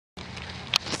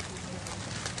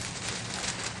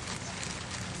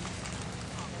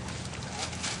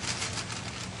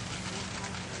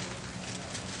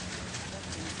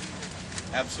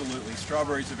Absolutely.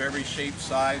 Strawberries of every shape,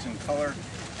 size, and color.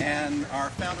 And our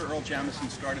founder, Earl Jamison,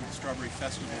 started the Strawberry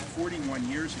Festival 41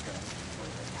 years ago.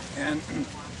 And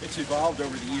it's evolved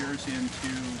over the years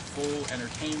into full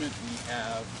entertainment. We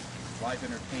have live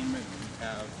entertainment. We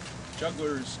have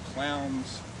jugglers,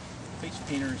 clowns, face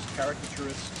painters,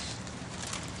 caricaturists,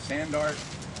 sand art,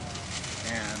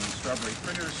 and strawberry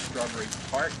printers, strawberry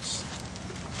tarts,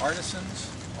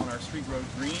 artisans on our Street Road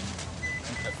Green.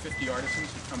 We have 50 artisans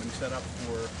who come and set up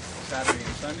for Saturday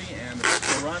and Sunday, and the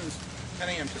festival runs 10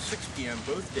 a.m. to 6 p.m.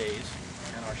 both days,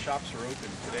 and our shops are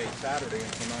open today, Saturday,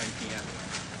 until 9 p.m.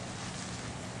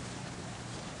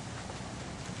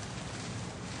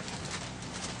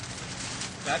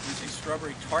 That is a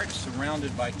strawberry tart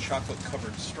surrounded by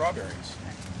chocolate-covered strawberries.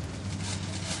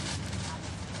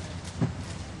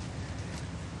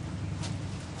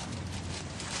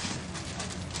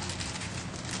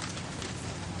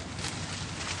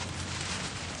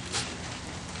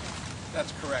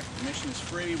 That's correct. Admission is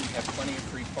free. We have plenty of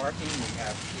free parking. We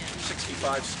have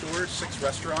 65 stores, 6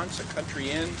 restaurants, a country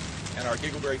inn, and our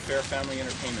Giggleberry Fair Family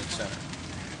Entertainment Center.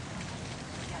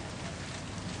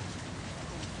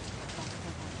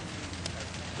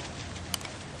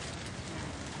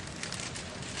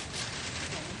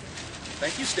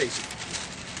 Thank you, Stacy.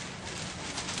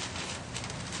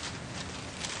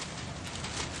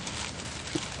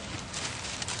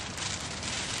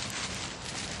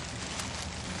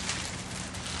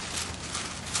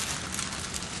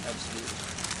 Absolutely.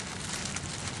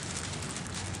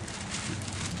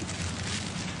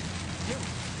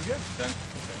 You're good. Done?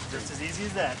 Okay. Just as easy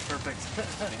as that. Perfect.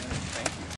 Thank you.